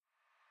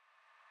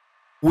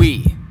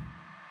We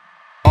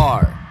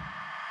are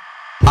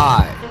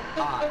I.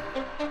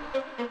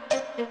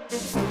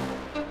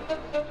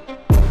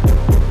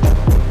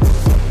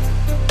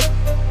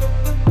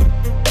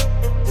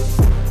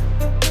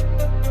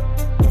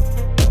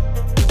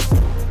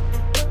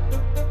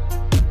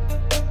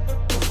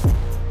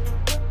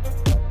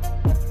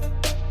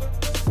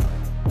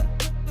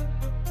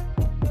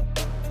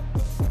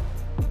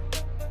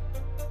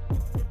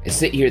 I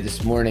sit here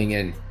this morning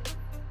and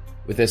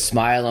with a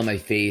smile on my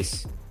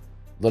face,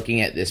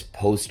 looking at this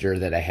poster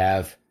that I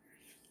have.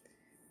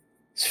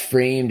 It's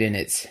framed and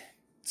it's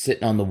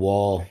sitting on the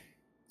wall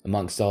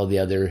amongst all the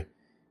other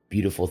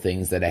beautiful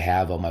things that I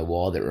have on my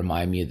wall that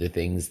remind me of the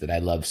things that I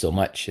love so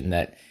much and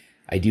that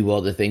I do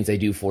all the things I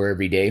do for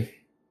every day.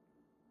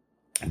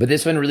 But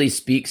this one really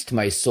speaks to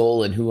my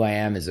soul and who I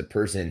am as a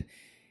person.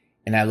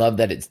 And I love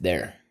that it's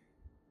there.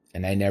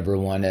 And I never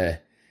want to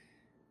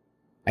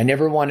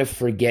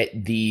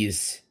forget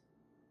these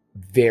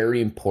very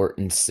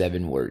important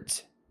 7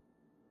 words.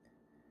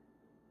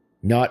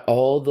 Not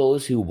all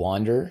those who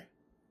wander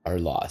are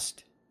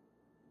lost.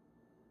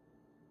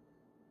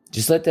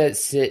 Just let that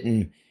sit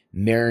and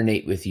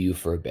marinate with you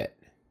for a bit.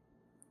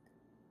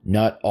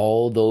 Not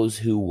all those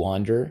who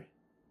wander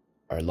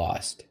are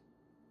lost.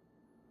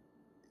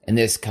 And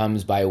this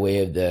comes by way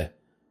of the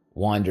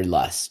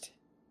wanderlust.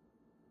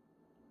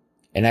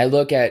 And I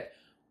look at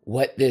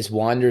what this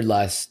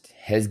wanderlust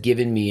has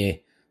given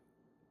me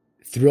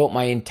throughout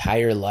my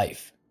entire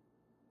life.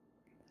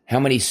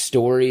 How many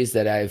stories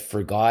that I've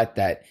forgot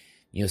that,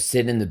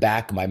 sit in the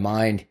back of my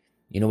mind,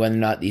 whether or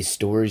not these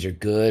stories are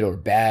good or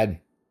bad.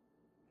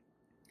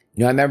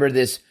 I remember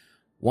this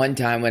one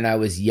time when I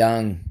was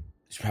young,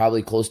 it's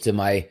probably close to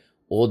my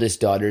oldest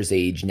daughter's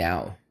age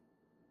now.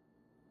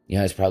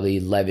 I was probably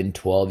 11,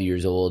 12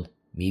 years old,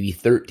 maybe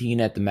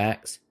 13 at the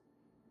max.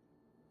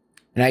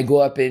 And I go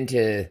up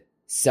into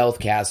South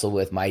Castle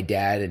with my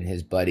dad and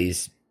his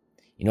buddies,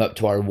 up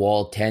to our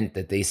wall tent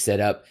that they set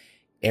up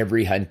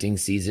every hunting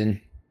season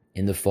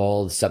in the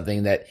fall. It's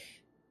something that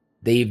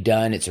they've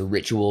done. It's a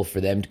ritual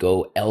for them to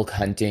go elk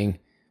hunting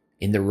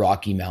in the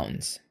Rocky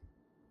Mountains.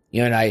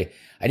 And I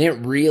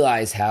didn't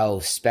realize how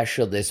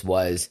special this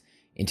was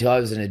until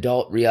I was an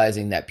adult,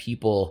 realizing that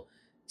people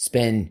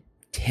spend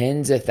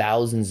tens of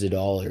thousands of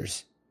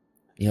dollars,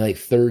 like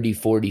 $30,000,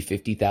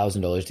 $40,000,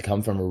 $50,000 to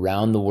come from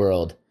around the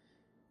world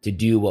to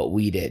do what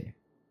we did.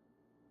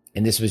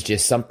 And this was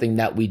just something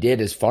that we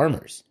did as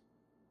farmers.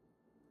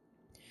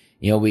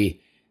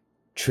 We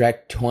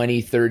trekked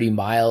 20, 30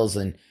 miles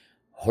and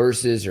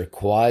horses or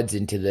quads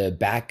into the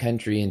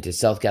backcountry, into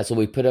South Castle.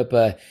 We put up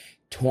a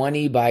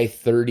 20 by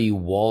 30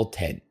 wall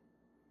tent.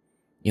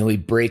 We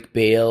break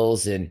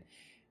bales and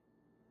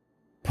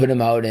put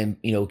them out and,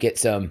 get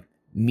some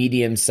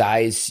medium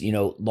size,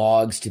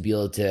 logs to be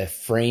able to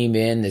frame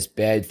in this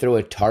bed, throw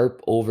a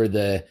tarp over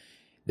the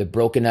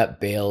broken up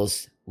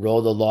bales,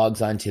 roll the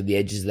logs onto the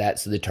edges of that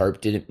so the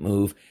tarp didn't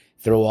move,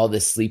 throw all the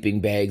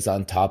sleeping bags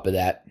on top of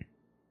that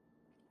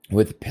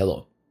with a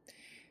pillow.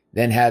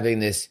 Then having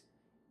this,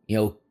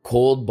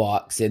 cold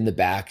box in the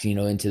back,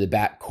 into the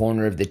back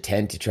corner of the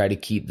tent to try to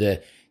keep the,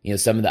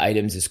 some of the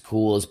items as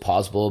cool as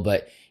possible,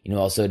 but,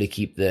 also to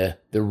keep the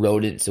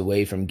rodents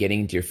away from getting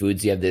into your food.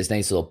 So you have this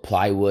nice little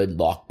plywood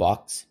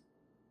lockbox,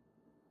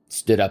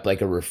 stood up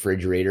like a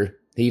refrigerator.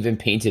 They even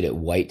painted it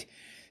white.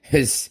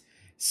 It's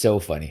so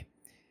funny.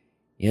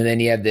 Then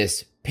you have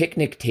this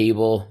picnic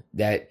table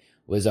that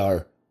was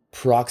our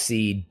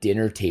proxy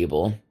dinner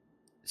table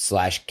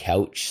 /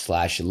 couch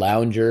 /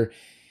 lounger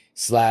 /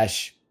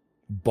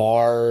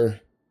 bar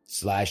 /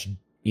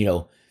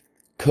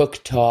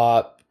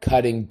 cooktop,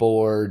 cutting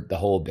board, the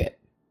whole bit.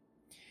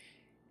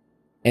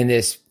 And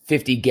this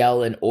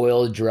 50-gallon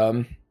oil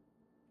drum,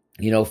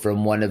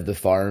 from one of the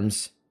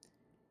farms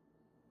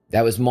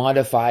that was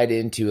modified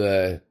into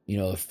a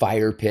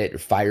fire pit or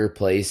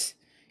fireplace,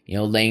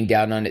 laying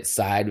down on its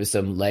side with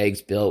some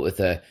legs built with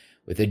a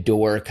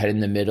door cut in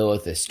the middle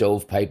with a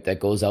stovepipe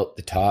that goes out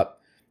the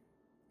top,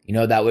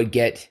 that would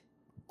get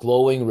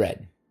glowing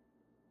red.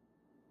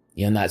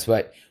 And that's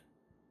what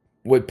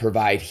would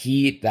provide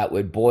heat, that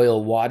would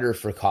boil water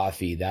for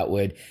coffee, that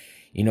would,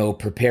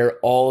 prepare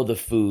all the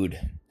food.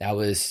 That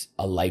was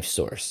a life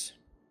source.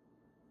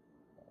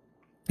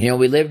 We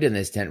lived in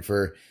this tent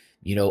for,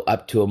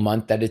 up to a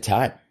month at a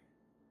time.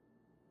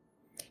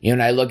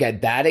 And I look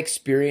at that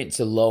experience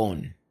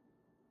alone,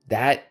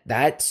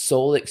 that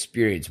soul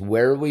experience,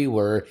 where we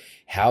were,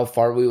 how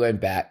far we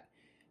went back,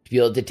 to be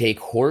able to take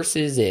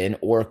horses in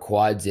or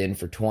quads in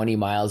for 20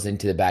 miles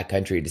into the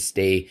backcountry to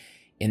stay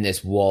in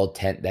this wall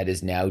tent that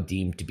is now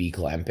deemed to be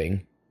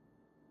glamping.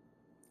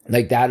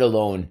 Like that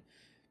alone,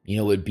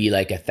 would be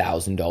like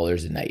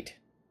 $1,000 a night,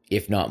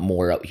 if not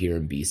more, out here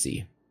in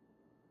BC.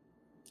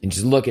 And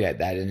just looking at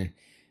that, and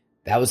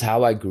that was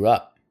how I grew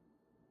up.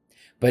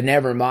 But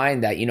never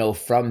mind that,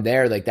 from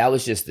there, like that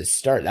was just the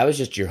start. That was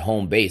just your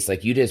home base.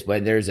 Like you just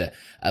went, there's a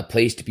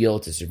place to be able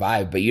to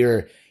survive, but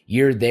you're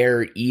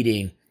there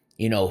eating,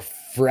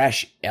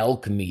 fresh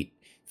elk meat,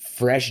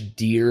 fresh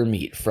deer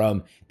meat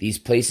from these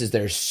places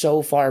that are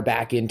so far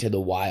back into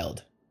the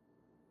wild.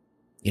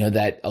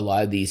 that a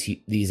lot of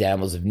these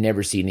animals have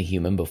never seen a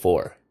human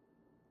before.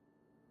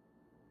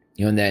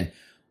 And then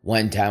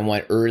one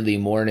early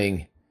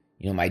morning,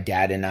 my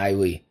dad and I,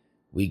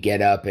 we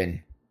get up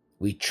and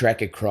we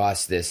trek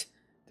across this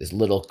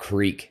little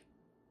creek.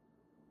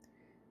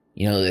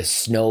 The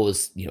snow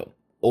is,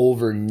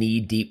 over knee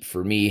deep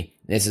for me.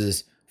 This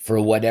is for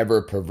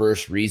whatever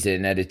perverse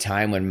reason at a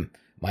time when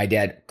my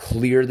dad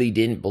clearly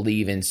didn't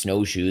believe in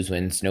snowshoes,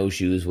 when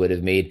snowshoes would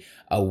have made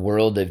a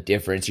world of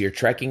difference. You're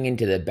trekking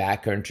into the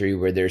backcountry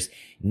where there's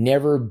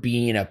never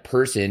been a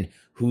person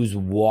who's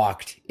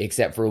walked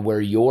except for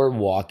where you're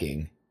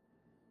walking,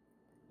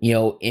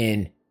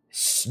 in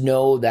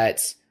snow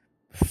that's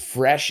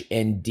fresh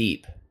and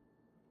deep.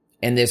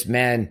 And this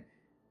man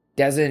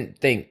doesn't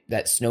think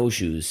that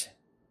snowshoes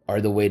are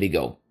the way to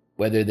go,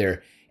 whether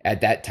they're at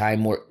that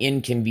time more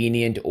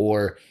inconvenient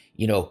or,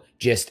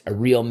 just a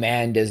real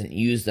man doesn't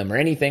use them or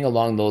anything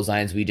along those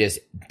lines. We just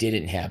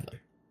didn't have them.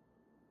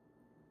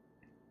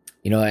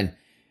 And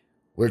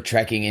we're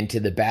trekking into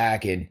the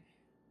back, and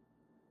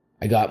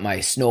I got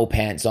my snow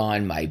pants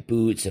on, my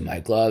boots and my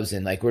gloves,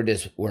 and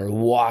we're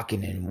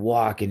walking and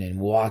walking and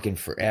walking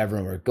forever,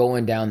 and we're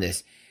going down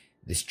this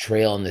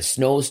trail, and the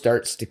snow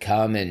starts to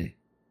come, and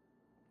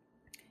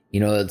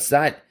it's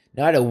not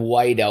a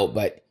whiteout,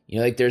 but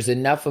there's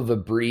enough of a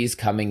breeze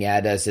coming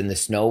at us, and the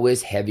snow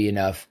is heavy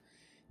enough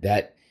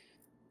that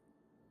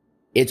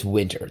it's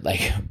winter,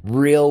 like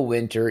real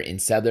winter in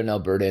southern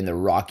Alberta in the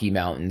Rocky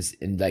Mountains,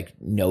 and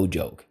no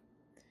joke.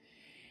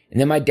 And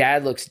then my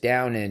dad looks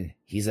down and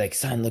he's like,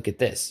 "Son, look at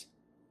this."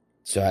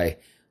 So I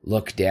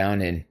look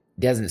down, and it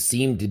doesn't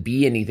seem to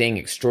be anything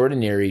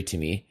extraordinary to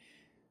me.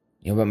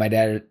 But my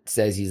dad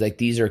says, he's like,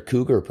 "These are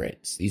cougar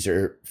prints. These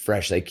are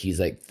fresh." He's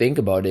like, "Think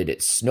about it.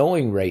 It's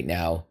snowing right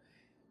now,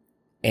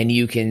 and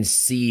you can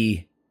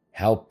see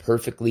how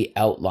perfectly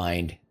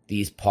outlined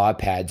these paw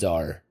pads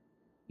are,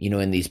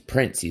 in these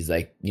prints." He's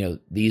like,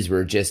 "These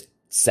were just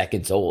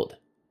seconds old."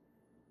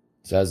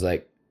 So I was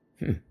like,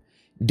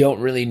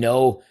 don't really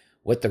know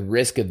what the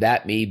risk of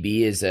that may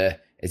be as a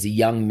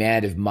young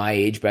man of my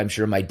age, but I'm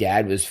sure my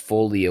dad was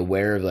fully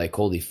aware of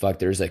holy fuck,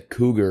 there's a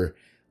cougar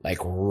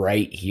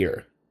right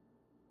here.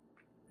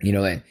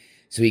 And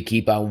so we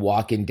keep on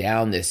walking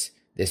down this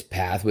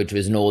path, which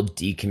was an old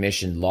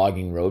decommissioned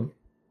logging road.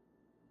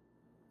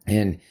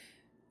 And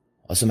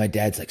also my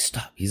dad's like,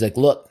 "Stop." He's like,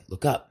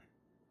 look up.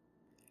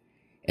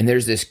 And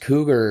there's this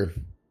cougar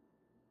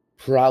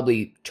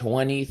probably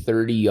 20,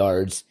 30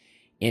 yards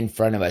in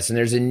front of us. And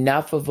there's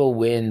enough of a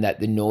wind that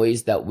the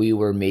noise that we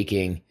were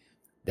making,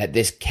 that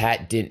this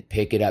cat didn't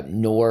pick it up,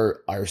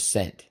 nor our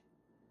scent.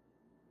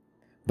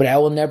 But I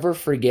will never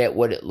forget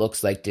what it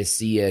looks like to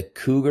see a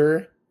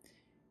cougar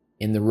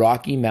in the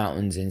Rocky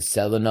Mountains in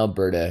southern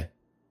Alberta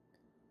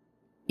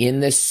in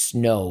the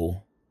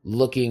snow,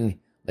 looking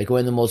like one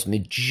of the most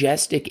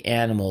majestic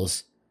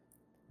animals,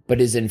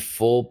 but is in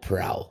full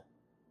prowl.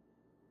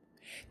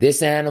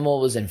 This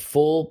animal was in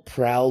full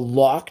prowl,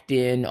 locked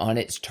in on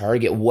its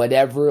target,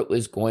 whatever it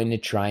was going to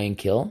try and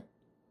kill.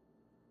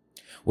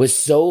 Was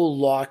so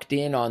locked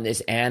in on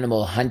this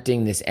animal,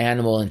 hunting this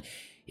animal. And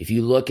if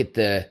you look at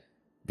the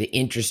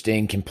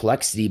interesting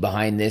complexity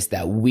behind this,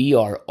 that we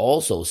are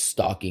also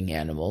stalking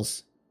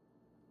animals,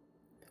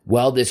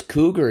 while this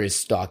cougar is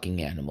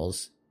stalking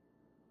animals,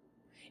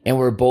 and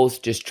we're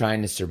both just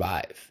trying to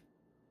survive.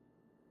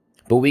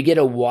 But we get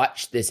to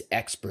watch this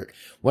expert,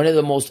 one of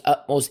the most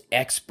utmost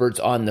experts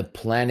on the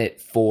planet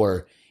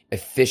for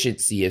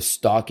efficiency of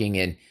stalking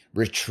and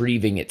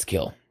retrieving its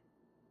kill.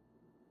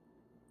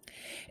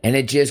 And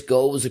it just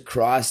goes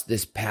across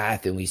this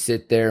path, and we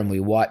sit there and we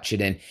watch it,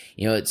 and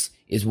it's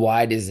as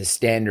wide as a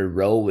standard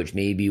road, which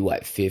may be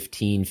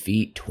 15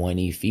 feet,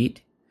 20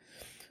 feet.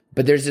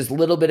 But there's this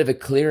little bit of a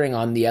clearing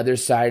on the other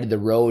side of the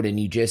road, and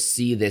you just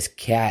see this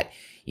cat,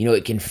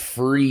 it can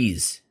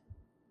freeze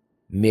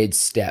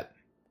mid-step,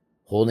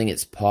 holding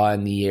its paw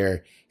in the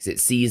air, because it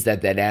sees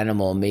that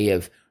animal may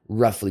have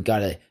roughly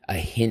got a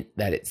hint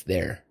that it's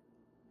there.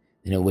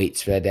 And it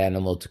waits for that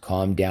animal to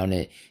calm down,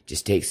 and it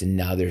just takes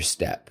another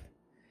step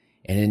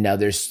and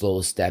another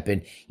slow step.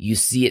 And you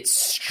see it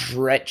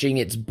stretching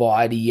its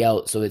body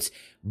out, so it's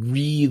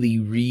really,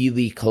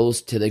 really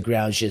close to the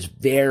ground. It's just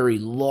very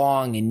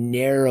long and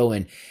narrow.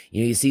 And,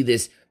 you see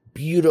this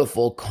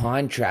beautiful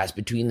contrast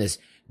between this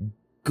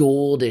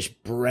goldish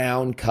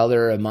brown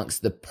color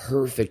amongst the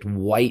perfect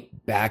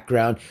white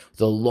background,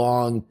 with a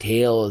long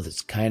tail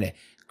that's kind of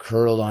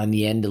curled on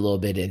the end a little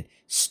bit, in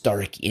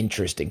stark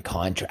interest and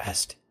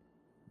contrast.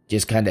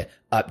 Just kind of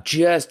up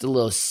just a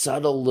little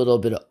subtle little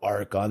bit of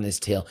arc on this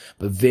tail,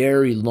 but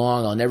very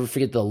long. I'll never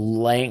forget the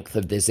length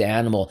of this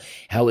animal,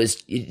 how it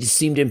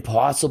seemed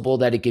impossible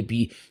that it could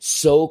be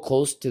so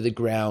close to the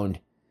ground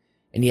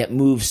and yet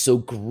move so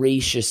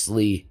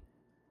graciously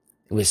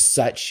with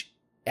such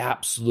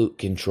absolute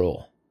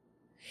control.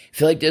 I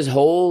feel like this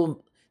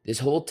whole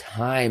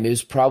time, it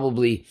was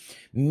probably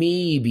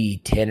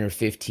maybe 10 or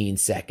 15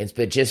 seconds,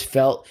 but it just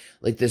felt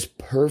like this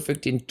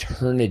perfect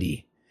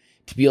eternity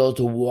to be able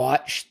to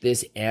watch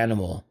this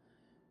animal,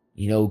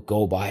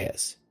 go by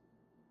us.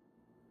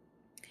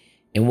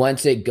 And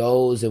once it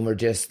goes and we're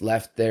just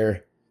left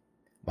there,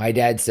 my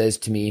dad says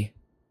to me,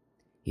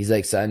 he's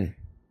like, son,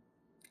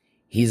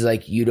 he's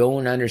like, you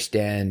don't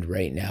understand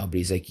right now, but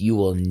he's like, you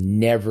will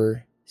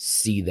never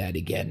see that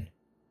again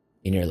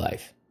in your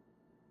life.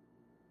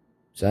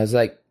 So I was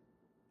like,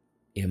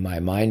 in my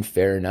mind,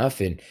 fair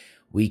enough. And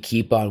we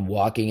keep on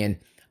walking. And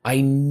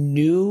I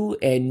knew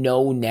and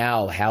know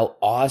now how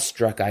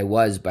awestruck I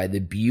was by the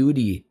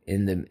beauty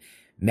and the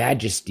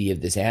majesty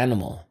of this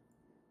animal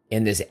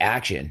and this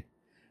action.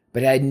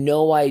 But I had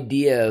no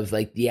idea of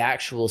like the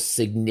actual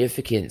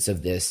significance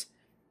of this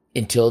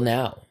until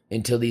now,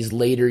 until these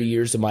later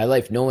years of my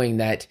life, knowing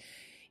that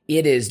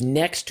it is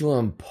next to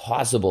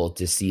impossible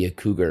to see a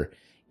cougar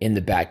in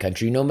the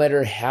backcountry, no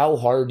matter how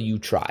hard you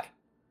try.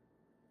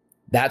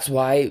 That's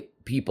why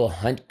people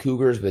hunt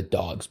cougars with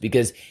dogs,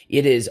 because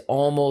it is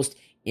almost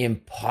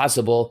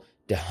impossible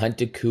to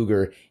hunt a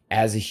cougar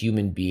as a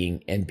human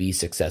being and be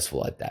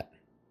successful at that.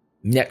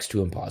 Next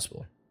to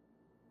impossible.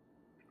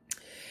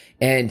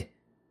 And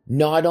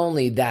not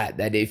only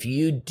that if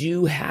you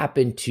do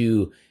happen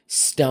to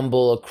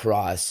stumble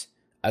across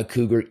a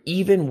cougar,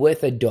 even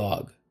with a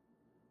dog,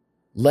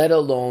 let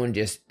alone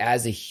just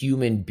as a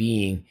human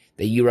being,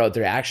 that you're out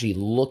there actually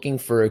looking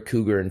for a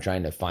cougar and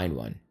trying to find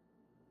one.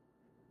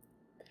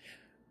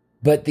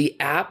 But the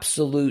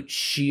absolute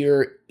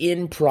sheer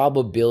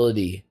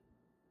improbability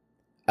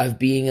of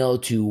being able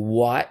to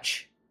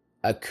watch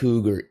a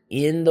cougar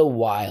in the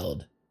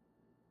wild,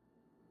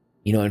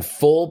 in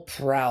full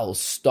prowl,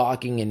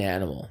 stalking an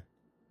animal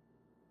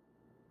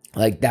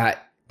like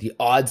that, the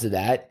odds of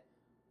that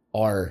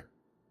are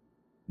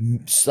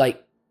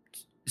like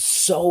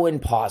so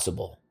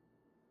impossible.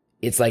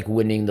 It's like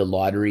winning the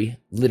lottery,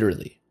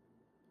 literally.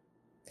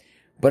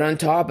 But on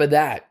top of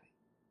that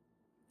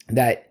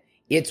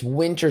it's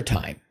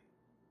wintertime.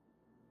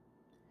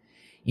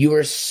 You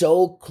are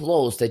so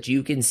close that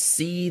you can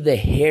see the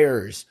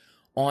hairs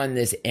on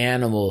this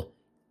animal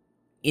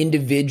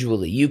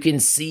individually. You can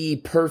see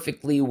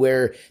perfectly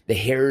where the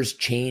hairs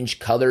change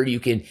color.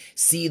 You can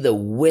see the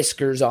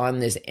whiskers on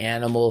this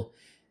animal.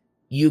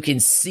 You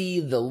can see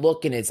the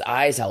look in its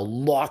eyes, how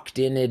locked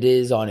in it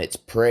is on its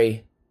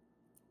prey.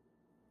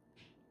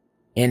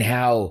 And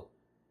how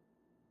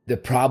the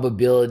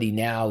probability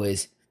now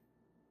is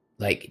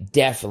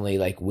definitely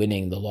like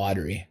winning the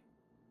lottery.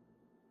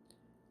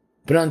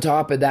 But on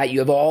top of that, you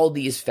have all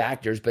these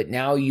factors, but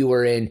now you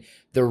are in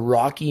the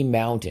Rocky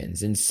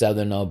Mountains in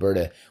southern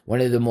Alberta, one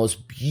of the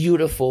most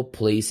beautiful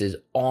places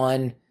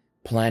on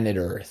planet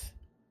Earth,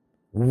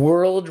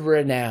 world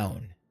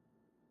renowned,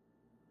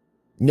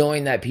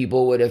 knowing that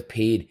people would have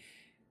paid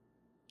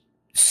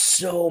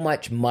so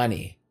much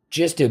money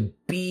just to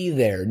be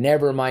there,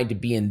 never mind to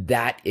be in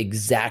that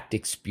exact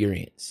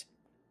experience.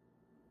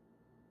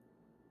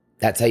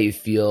 That's how you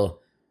feel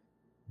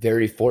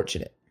very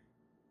fortunate.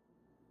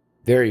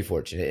 Very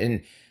fortunate.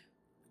 And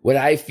what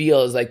I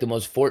feel is like the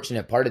most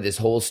fortunate part of this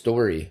whole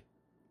story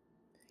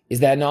is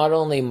that not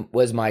only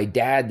was my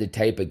dad the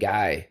type of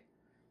guy,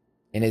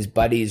 and his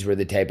buddies were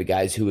the type of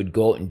guys who would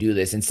go out and do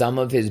this, and some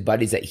of his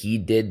buddies that he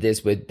did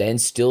this with then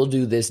still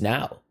do this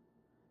now.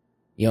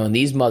 And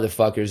these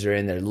motherfuckers are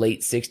in their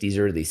late 60s,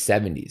 early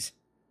 70s.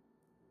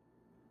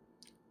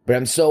 But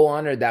I'm so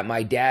honored that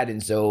my dad,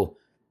 and so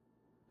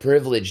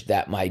privileged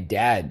that my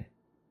dad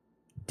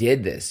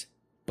did this.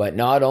 But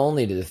not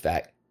only to the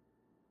fact,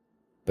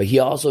 but he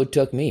also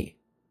took me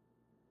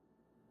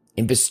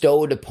and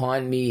bestowed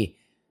upon me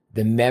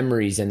the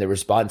memories and the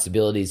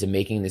responsibilities of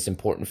making this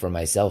important for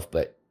myself,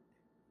 but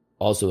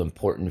also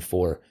important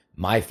for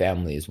my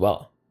family as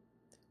well.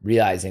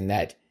 Realizing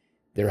that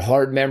they're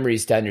hard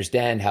memories to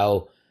understand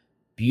how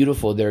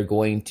beautiful they're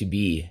going to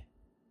be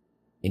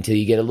until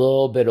you get a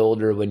little bit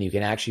older, when you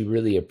can actually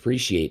really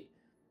appreciate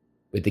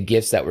with the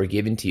gifts that were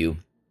given to you,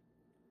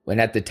 when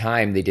at the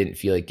time they didn't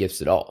feel like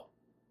gifts at all,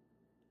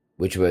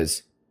 which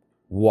was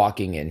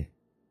walking in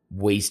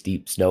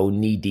waist-deep snow,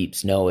 knee-deep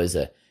snow as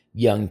a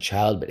young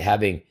child, but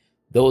having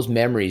those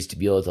memories to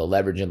be able to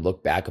leverage and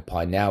look back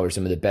upon now are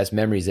some of the best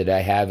memories that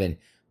I have in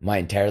my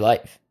entire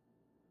life.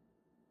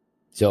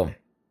 So,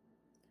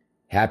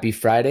 happy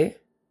Friday.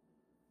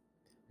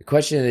 The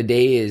question of the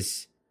day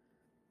is,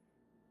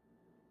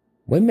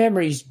 what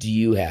memories do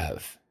you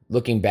have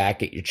looking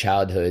back at your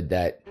childhood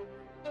that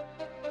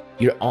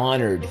you're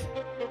honored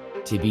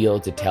to be able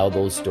to tell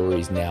those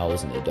stories now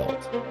as an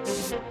adult?